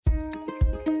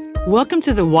Welcome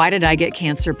to the Why Did I Get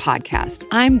Cancer podcast.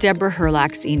 I'm Deborah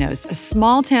Herlax-Enos, a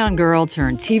small-town girl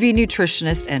turned TV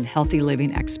nutritionist and healthy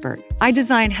living expert. I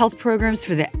design health programs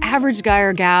for the average guy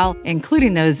or gal,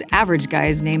 including those average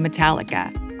guys named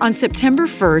Metallica. On September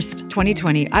 1st,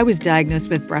 2020, I was diagnosed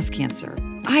with breast cancer.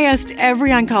 I asked every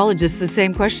oncologist the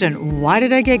same question, why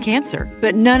did I get cancer?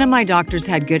 But none of my doctors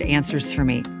had good answers for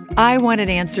me. I wanted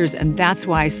answers, and that's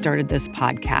why I started this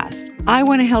podcast. I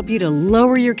want to help you to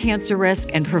lower your cancer risk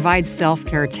and provide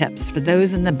self-care tips for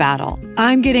those in the battle.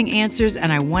 I'm getting answers,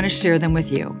 and I want to share them with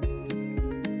you.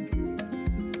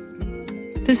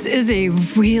 This is a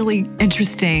really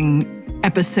interesting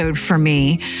episode for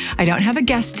me. I don't have a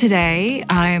guest today.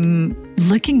 I'm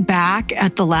looking back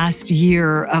at the last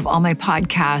year of all my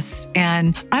podcasts,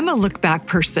 and I'm a look back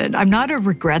person. I'm not a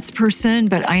regrets person,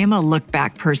 but I am a look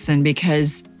back person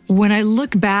because when I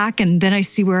look back and then I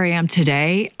see where I am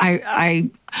today,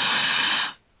 it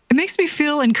makes me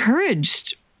feel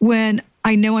encouraged when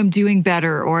I know I'm doing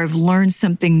better, or I've learned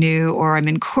something new, or I'm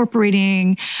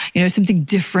incorporating, something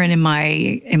different in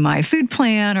my food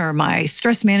plan or my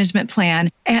stress management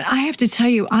plan. And I have to tell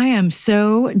you, I am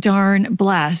so darn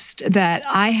blessed that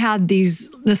I had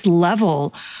this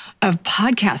level of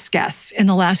podcast guests in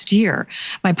the last year.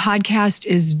 My podcast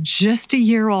is just a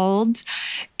year old,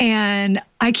 and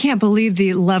I can't believe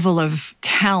the level of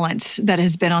talent that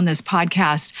has been on this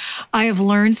podcast. I have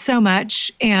learned so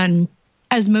much, and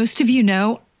as most of you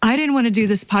know, I didn't want to do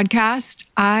this podcast.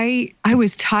 I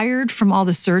was tired from all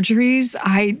the surgeries.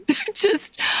 I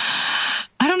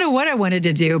don't know what I wanted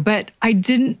to do, but I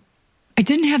didn't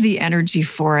have the energy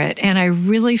for it. And I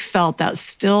really felt that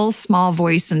still small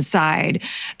voice inside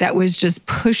that was just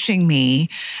pushing me.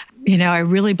 I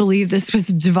really believe this was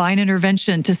divine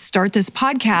intervention to start this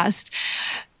podcast.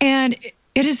 And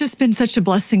it has just been such a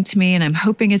blessing to me, and I'm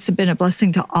hoping it's been a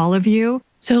blessing to all of you.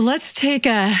 So let's take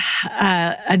a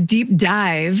deep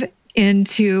dive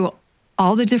into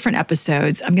all the different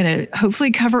episodes. I'm going to hopefully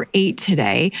cover 8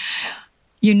 today.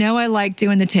 I like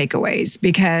doing the takeaways,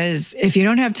 because if you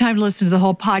don't have time to listen to the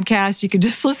whole podcast, you can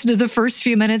just listen to the first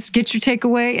few minutes, get your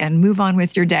takeaway, and move on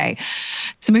with your day.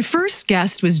 So my first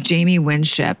guest was Jamie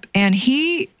Winship, and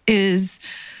he is,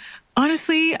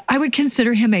 honestly, I would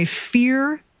consider him a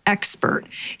fear expert.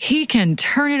 He can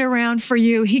turn it around for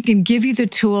you. He can give you the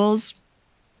tools.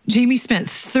 Jamie spent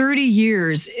 30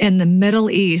 years in the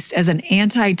Middle East as an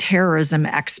anti-terrorism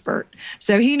expert.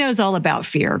 So he knows all about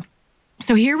fear.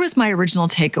 So here was my original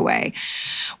takeaway.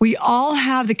 We all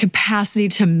have the capacity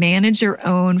to manage our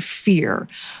own fear.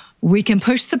 We can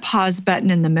push the pause button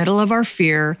in the middle of our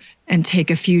fear and take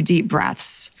a few deep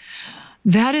breaths.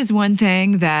 That is one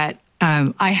thing that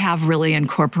I have really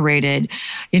incorporated.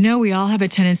 We all have a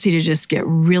tendency to just get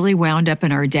really wound up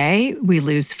in our day. We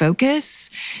lose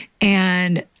focus,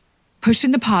 and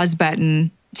pushing the pause button,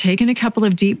 taking a couple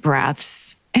of deep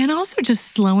breaths, and also just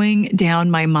slowing down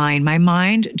my mind. My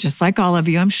mind, just like all of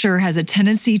you, I'm sure, has a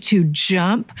tendency to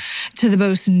jump to the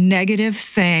most negative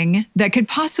thing that could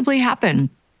possibly happen.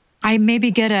 I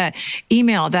maybe get an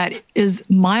email that is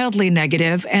mildly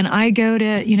negative, and I go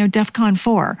to, DEFCON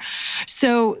 4.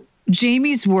 So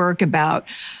Jamie's work about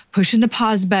pushing the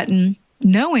pause button,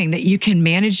 knowing that you can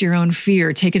manage your own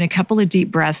fear, taking a couple of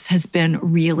deep breaths, has been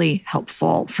really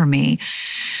helpful for me.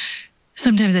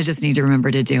 Sometimes I just need to remember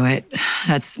to do it.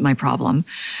 That's my problem.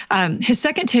 His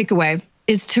second takeaway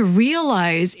is to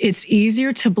realize it's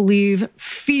easier to believe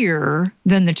fear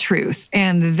than the truth.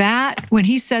 And that, when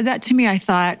he said that to me, I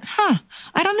thought,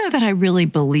 I don't know that I really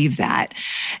believe that.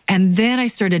 And then I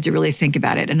started to really think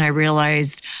about it, and I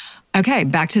realized, okay,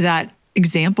 back to that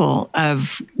example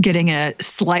of getting a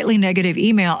slightly negative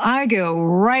email, I go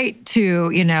right to,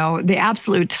 the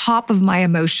absolute top of my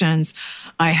emotions.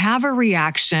 I have a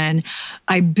reaction.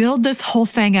 I build this whole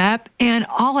thing up, and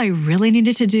all I really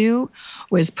needed to do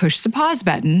was push the pause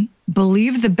button,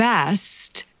 believe the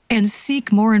best, and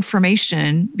seek more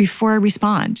information before I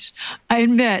respond. I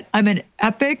admit I'm an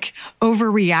epic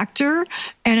overreactor,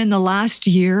 and in the last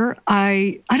year,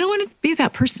 I don't want to be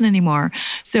that person anymore.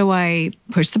 So I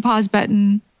push the pause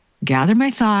button, gather my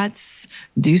thoughts,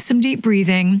 do some deep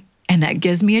breathing, and that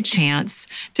gives me a chance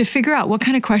to figure out what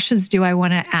kind of questions do I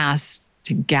want to ask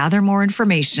to gather more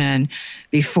information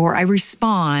before I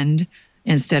respond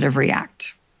instead of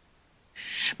react.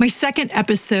 My second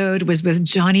episode was with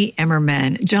Johnny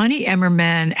Emmerman. Johnny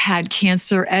Emmerman had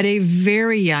cancer at a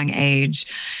very young age,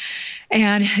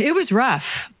 and it was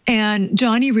rough. And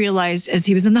Johnny realized as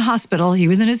he was in the hospital, he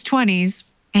was in his 20s,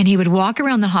 And he would walk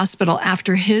around the hospital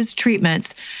after his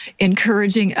treatments,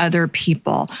 encouraging other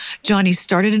people. Johnny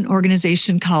started an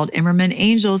organization called Immerman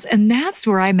Angels, and that's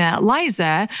where I met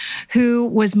Liza, who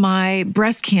was my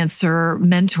breast cancer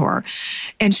mentor.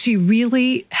 And she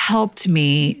really helped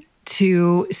me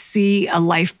to see a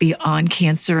life beyond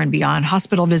cancer and beyond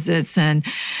hospital visits and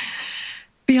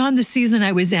beyond the season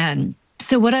I was in.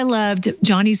 So what I loved,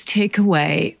 Johnny's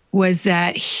takeaway was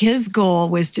that his goal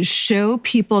was to show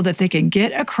people that they can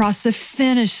get across the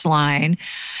finish line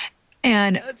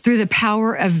and through the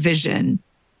power of vision.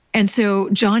 And so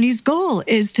Johnny's goal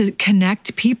is to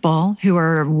connect people who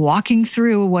are walking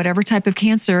through whatever type of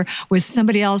cancer with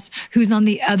somebody else who's on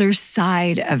the other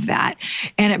side of that.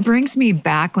 And it brings me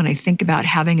back, when I think about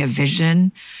having a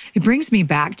vision, it brings me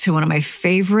back to one of my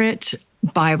favorite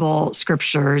Bible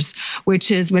scriptures, which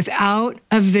is, without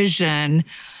a vision,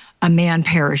 a man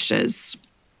perishes.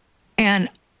 And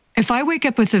if I wake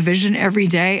up with a vision every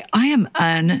day, I am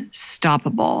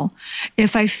unstoppable.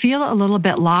 If I feel a little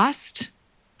bit lost,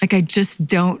 like I just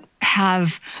don't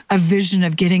have a vision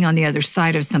of getting on the other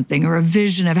side of something, or a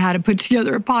vision of how to put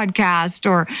together a podcast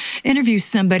or interview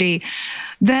somebody,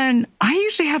 then I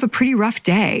usually have a pretty rough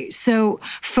day. So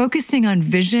focusing on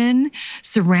vision,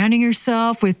 surrounding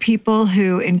yourself with people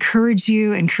who encourage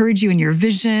you in your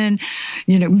vision,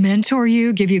 mentor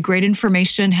you, give you great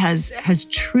information has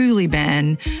truly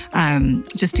been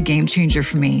just a game changer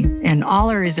for me in all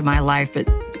areas of my life,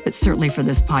 but certainly for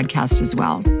this podcast as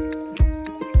well.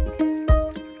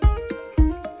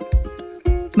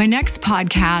 My next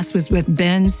podcast was with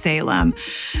Ben Salem.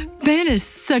 Ben is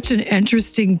such an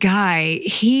interesting guy.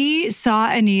 He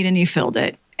saw a need and he filled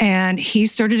it. And he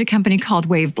started a company called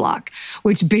WaveBlock,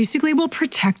 which basically will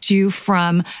protect you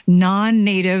from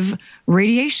non-native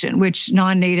radiation, which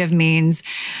non-native means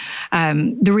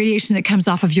the radiation that comes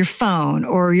off of your phone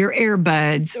or your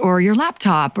earbuds or your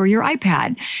laptop or your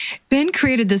iPad. Ben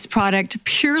created this product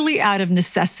purely out of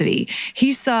necessity.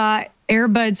 He saw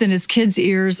earbuds in his kids'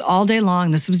 ears all day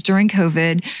long. This was during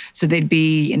COVID. So they'd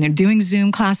be, doing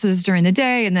Zoom classes during the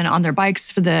day and then on their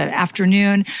bikes for the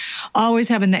afternoon, always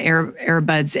having the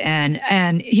earbuds in.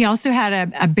 And he also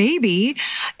had a baby,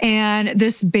 and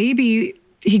this baby,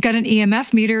 he got an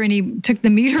EMF meter and he took the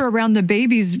meter around the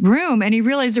baby's room, and he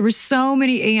realized there were so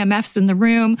many EMFs in the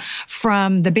room,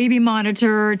 from the baby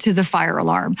monitor to the fire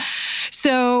alarm.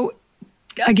 So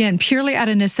again, purely out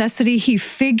of necessity, he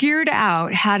figured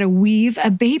out how to weave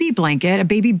a baby blanket, a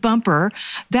baby bumper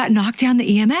that knocked down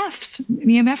the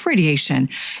EMF radiation.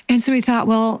 And so he thought,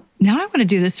 well, now I want to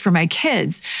do this for my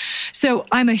kids. So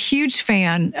I'm a huge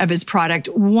fan of his product.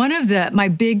 One of my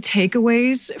big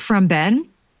takeaways from Ben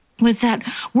was that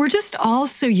we're just all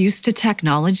so used to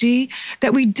technology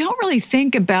that we don't really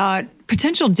think about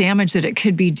potential damage that it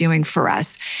could be doing for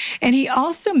us. And he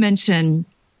also mentioned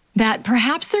that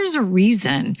perhaps there's a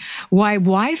reason why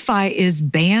Wi-Fi is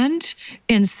banned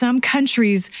in some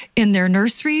countries in their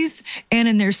nurseries and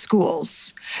in their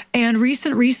schools. And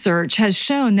recent research has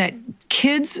shown that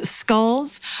kids'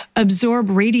 skulls absorb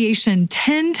radiation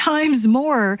 10 times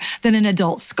more than an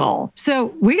adult skull.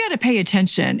 So we got to pay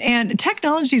attention, and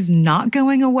technology is not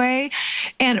going away.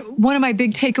 And one of my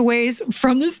big takeaways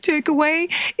from this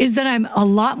takeaway is that I'm a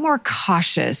lot more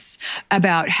cautious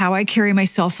about how I carry my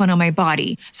cell phone on my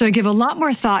body. So I give a lot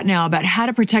more thought now about how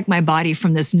to protect my body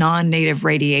from this non-native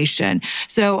radiation.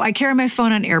 So I carry my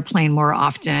phone on airplane more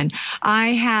often.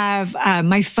 I have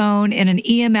my phone in an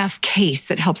EMF case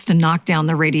that helps to knock down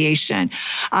the radiation.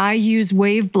 I use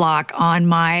WaveBlock on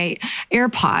my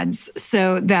AirPods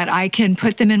so that I can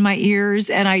put them in my ears,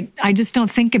 and I just don't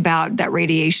think about that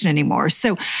radiation anymore.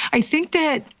 So I think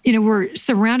that, we're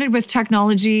surrounded with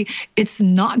technology. It's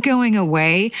not going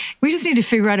away. We just need to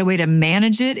figure out a way to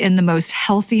manage it in the most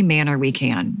healthy manner we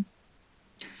can.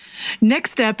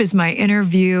 Next up is my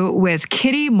interview with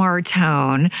Kitty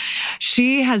Martone.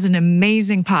 She has an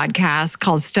amazing podcast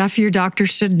called Stuff Your Doctor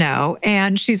Should Know,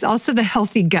 and she's also the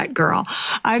Healthy Gut Girl.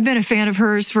 I've been a fan of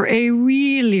hers for a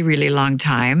really, really long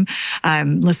time.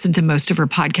 Listened to most of her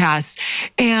podcasts.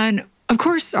 And of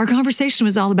course, our conversation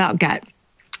was all about gut.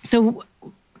 So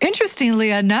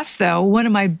interestingly enough, though, one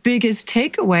of my biggest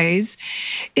takeaways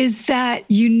is that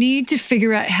you need to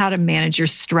figure out how to manage your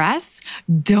stress.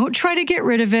 Don't try to get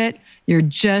rid of it. You're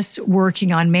just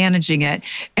working on managing it.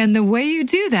 And the way you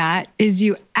do that is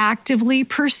you actively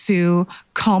pursue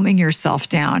calming yourself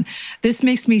down. This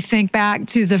makes me think back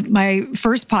to my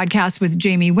first podcast with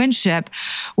Jamie Winship,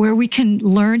 where we can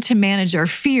learn to manage our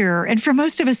fear. And for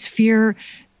most of us, fear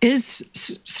is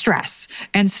stress,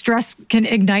 and stress can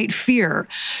ignite fear.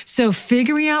 So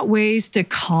figuring out ways to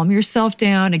calm yourself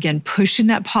down, again, pushing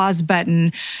that pause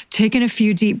button, taking a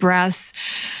few deep breaths.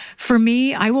 For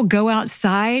me, I will go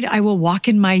outside. I will walk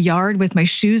in my yard with my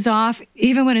shoes off,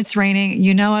 even when it's raining.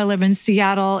 You know, I live in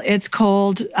Seattle. It's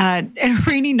cold and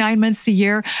rainy 9 months a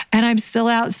year, and I'm still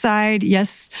outside.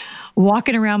 Yes,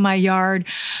 walking around my yard,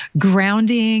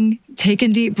 grounding,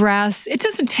 taking deep breaths. It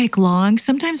doesn't take long.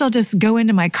 Sometimes I'll just go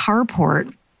into my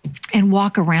carport and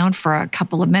walk around for a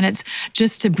couple of minutes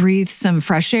just to breathe some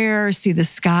fresh air, see the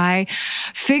sky,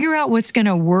 figure out what's going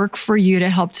to work for you to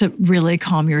help to really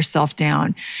calm yourself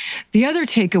down. The other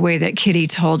takeaway that Kitty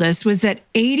told us was that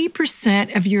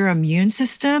 80% of your immune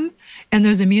system and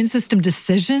those immune system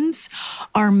decisions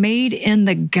are made in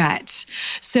the gut.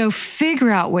 So figure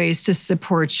out ways to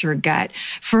support your gut.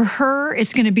 For her,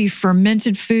 it's going to be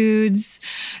fermented foods,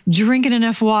 drinking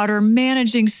enough water,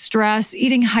 managing stress,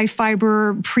 eating high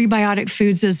fiber, prebiotic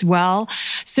foods as well.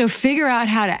 So figure out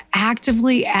how to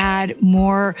actively add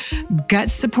more gut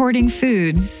supporting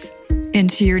foods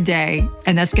into your day.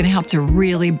 And that's going to help to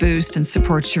really boost and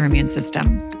support your immune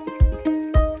system.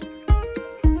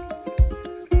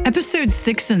 Episode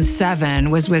 6 and 7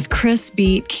 was with Chris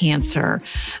Beat Cancer.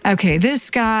 Okay, this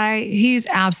guy, he's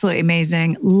absolutely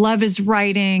amazing. Love his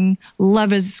writing,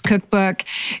 love his cookbook.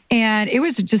 And it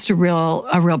was just a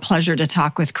real pleasure to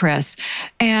talk with Chris.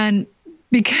 And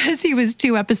because he was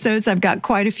 2 episodes, I've got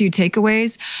quite a few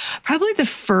takeaways. Probably the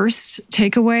first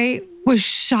takeaway was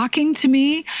shocking to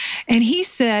me. And he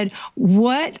said,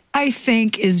 what I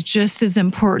think is just as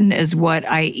important as what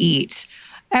I eat.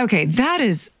 Okay, that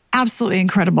is absolutely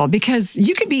incredible, because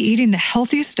you could be eating the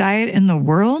healthiest diet in the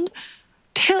world,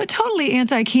 totally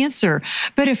anti-cancer.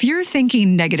 But if you're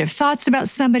thinking negative thoughts about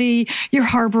somebody, you're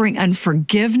harboring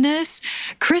unforgiveness,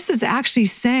 Chris is actually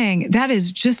saying that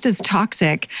is just as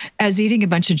toxic as eating a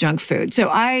bunch of junk food. So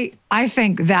I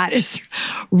think that is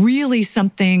really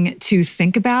something to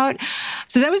think about.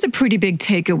 So that was a pretty big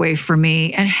takeaway for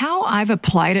me. And how I've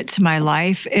applied it to my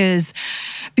life is,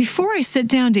 before I sit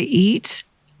down to eat,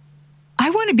 I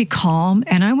want to be calm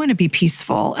and I want to be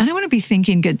peaceful and I want to be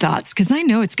thinking good thoughts, because I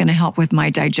know it's going to help with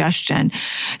my digestion.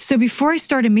 So before I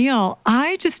start a meal,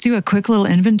 I just do a quick little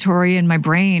inventory in my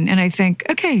brain and I think,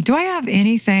 okay, do I have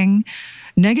anything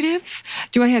negative?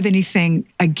 Do I have anything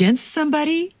against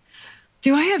somebody?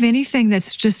 Do I have anything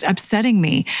that's just upsetting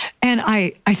me? And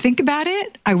I think about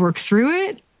it, I work through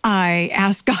it, I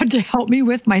ask God to help me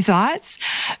with my thoughts,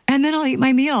 and then I'll eat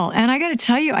my meal. And I got to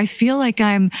tell you, I feel like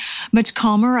I'm much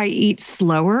calmer. I eat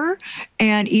slower,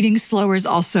 and eating slower is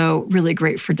also really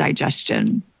great for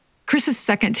digestion. Chris's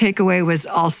second takeaway was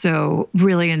also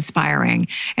really inspiring.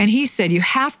 And he said, you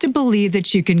have to believe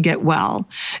that you can get well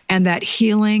and that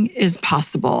healing is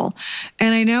possible.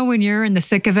 And I know when you're in the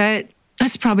thick of it,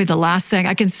 that's probably the last thing.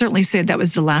 I can certainly say that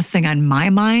was the last thing on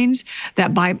my mind,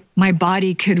 that my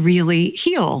body could really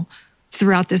heal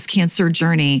throughout this cancer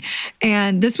journey.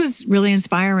 And this was really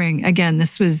inspiring. Again,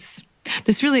 this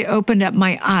really opened up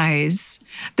my eyes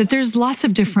that there's lots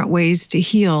of different ways to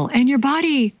heal, and your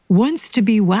body wants to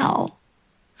be well.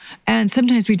 And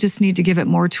sometimes we just need to give it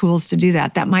more tools to do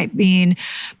that. That might mean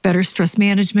better stress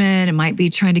management. It might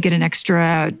be trying to get an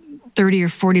extra 30 or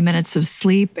 40 minutes of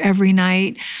sleep every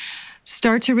night.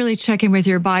 Start to really check in with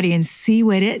your body and see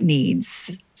what it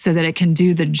needs so that it can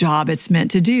do the job it's meant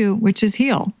to do, which is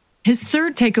heal. His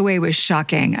third takeaway was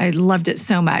shocking. I loved it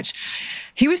so much.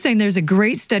 He was saying there's a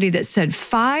great study that said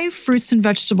 5 fruits and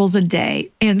vegetables a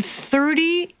day and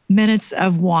 30 minutes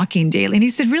of walking daily. And he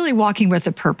said really walking with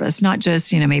a purpose, not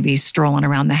just, maybe strolling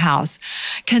around the house,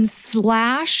 can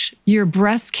slash your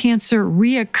breast cancer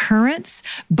reoccurrence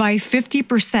by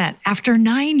 50% after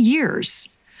 9 years.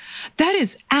 That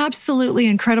is absolutely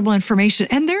incredible information.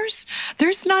 And there's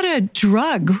not a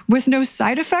drug with no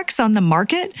side effects on the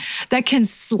market that can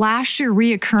slash your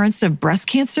reoccurrence of breast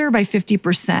cancer by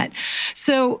 50%.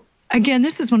 So again,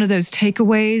 this is one of those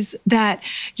takeaways that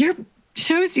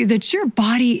shows you that your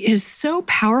body is so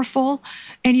powerful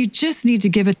and you just need to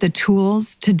give it the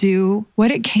tools to do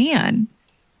what it can.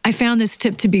 I found this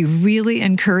tip to be really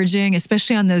encouraging,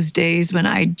 especially on those days when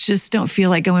I just don't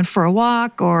feel like going for a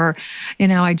walk, or,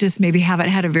 I just maybe haven't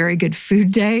had a very good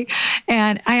food day.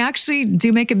 And I actually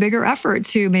do make a bigger effort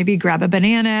to maybe grab a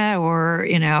banana or,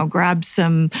 grab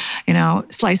some,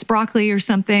 sliced broccoli or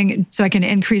something so I can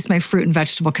increase my fruit and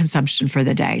vegetable consumption for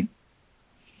the day.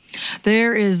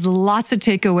 There is lots of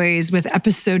takeaways with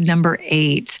episode number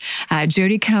 8.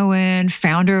 Jody Cohen,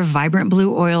 founder of Vibrant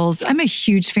Blue Oils. I'm a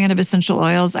huge fan of essential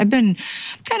oils. I've been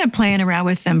kind of playing around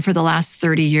with them for the last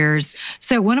 30 years.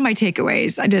 So one of my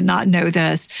takeaways, I did not know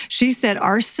this. She said,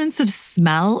 our sense of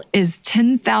smell is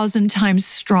 10,000 times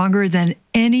stronger than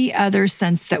any other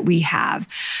sense that we have.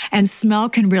 And smell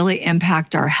can really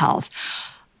impact our health.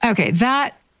 Okay,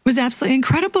 that was absolutely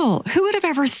incredible. Who would have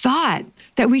ever thought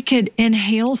that we could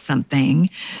inhale something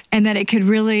and that it could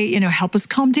really, help us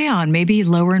calm down, maybe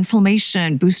lower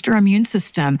inflammation, boost our immune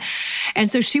system. And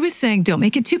so she was saying, don't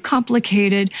make it too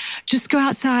complicated. Just go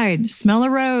outside, smell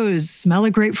a rose, smell a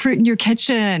grapefruit in your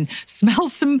kitchen, smell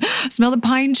the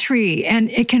pine tree, and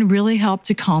it can really help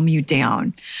to calm you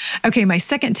down. Okay, my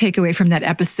second takeaway from that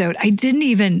episode, I didn't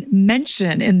even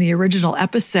mention in the original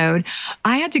episode.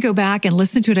 I had to go back and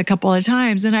listen to it a couple of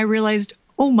times, and I realized,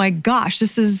 oh my gosh,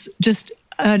 this is just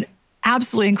an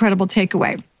absolutely incredible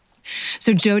takeaway.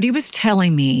 So Jody was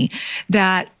telling me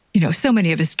that, so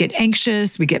many of us get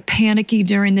anxious, we get panicky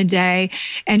during the day.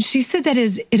 And she said that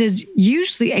it is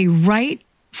usually a right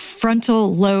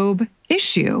frontal lobe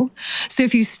issue. So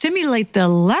if you stimulate the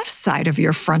left side of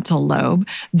your frontal lobe,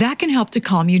 that can help to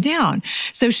calm you down.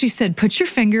 So she said, put your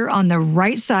finger on the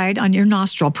right side on your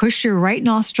nostril, push your right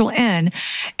nostril in,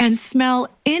 and smell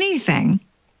anything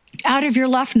out of your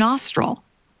left nostril.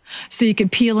 So you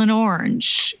could peel an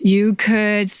orange, you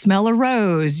could smell a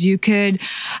rose, you could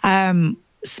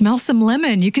smell some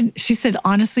lemon. She said,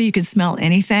 honestly, you could smell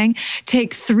anything.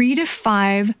 Take 3 to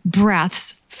 5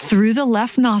 breaths through the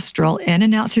left nostril, in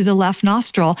and out through the left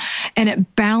nostril, and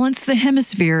it balances the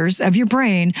hemispheres of your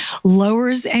brain,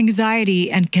 lowers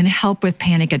anxiety, and can help with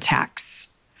panic attacks.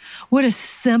 What a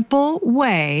simple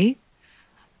way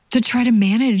to try to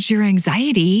manage your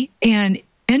anxiety and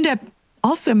end up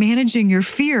also managing your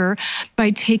fear by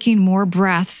taking more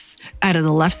breaths out of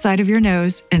the left side of your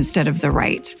nose instead of the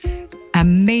right.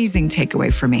 Amazing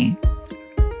takeaway for me.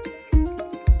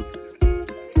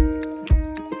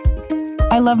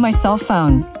 I love my cell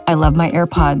phone. I love my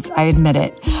AirPods, I admit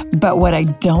it. But what I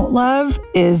don't love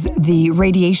is the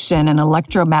radiation and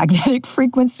electromagnetic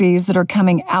frequencies that are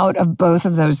coming out of both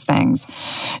of those things.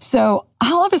 So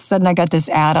all of a sudden, I got this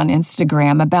ad on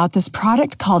Instagram about this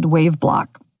product called WaveBlock.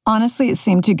 Honestly, it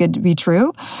seemed too good to be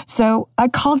true. So I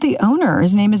called the owner.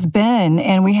 His name is Ben,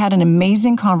 and we had an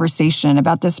amazing conversation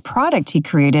about this product he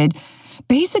created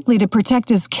basically to protect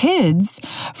his kids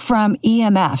from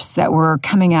EMFs that were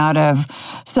coming out of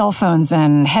cell phones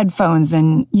and headphones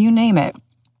and you name it.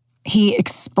 He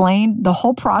explained the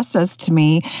whole process to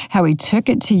me, how he took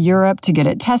it to Europe to get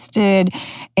it tested,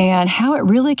 and how it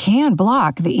really can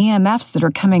block the EMFs that are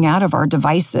coming out of our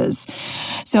devices.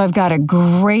 So I've got a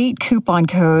great coupon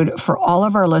code for all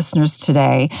of our listeners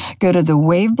today. Go to the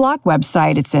WaveBlock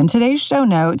website. It's in today's show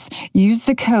notes. Use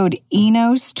the code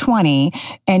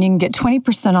ENOS20, and you can get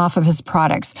 20% off of his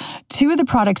products. 2 of the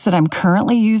products that I'm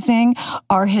currently using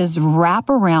are his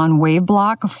wraparound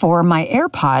WaveBlock for my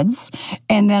AirPods,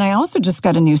 and then I also just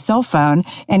got a new cell phone,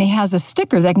 and he has a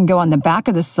sticker that can go on the back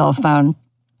of the cell phone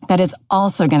that is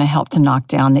also going to help to knock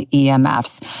down the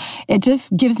EMFs. It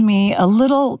just gives me a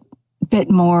little bit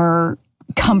more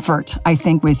comfort, I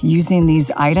think, with using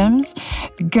these items.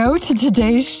 Go to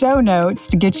today's show notes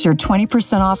to get your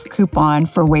 20% off coupon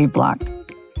for WaveBlock.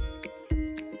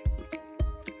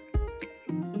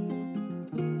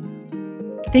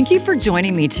 Thank you for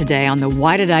joining me today on the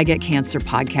Why Did I Get Cancer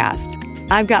podcast.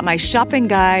 I've got my shopping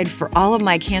guide for all of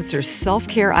my cancer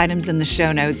self-care items in the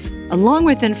show notes, along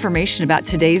with information about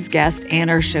today's guest and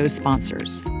our show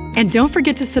sponsors. And don't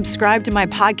forget to subscribe to my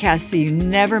podcast so you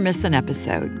never miss an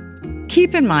episode.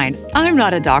 Keep in mind, I'm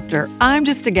not a doctor. I'm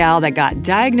just a gal that got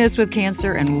diagnosed with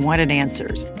cancer and wanted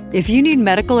answers. If you need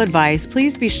medical advice,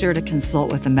 please be sure to consult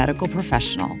with a medical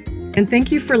professional. And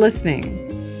thank you for listening.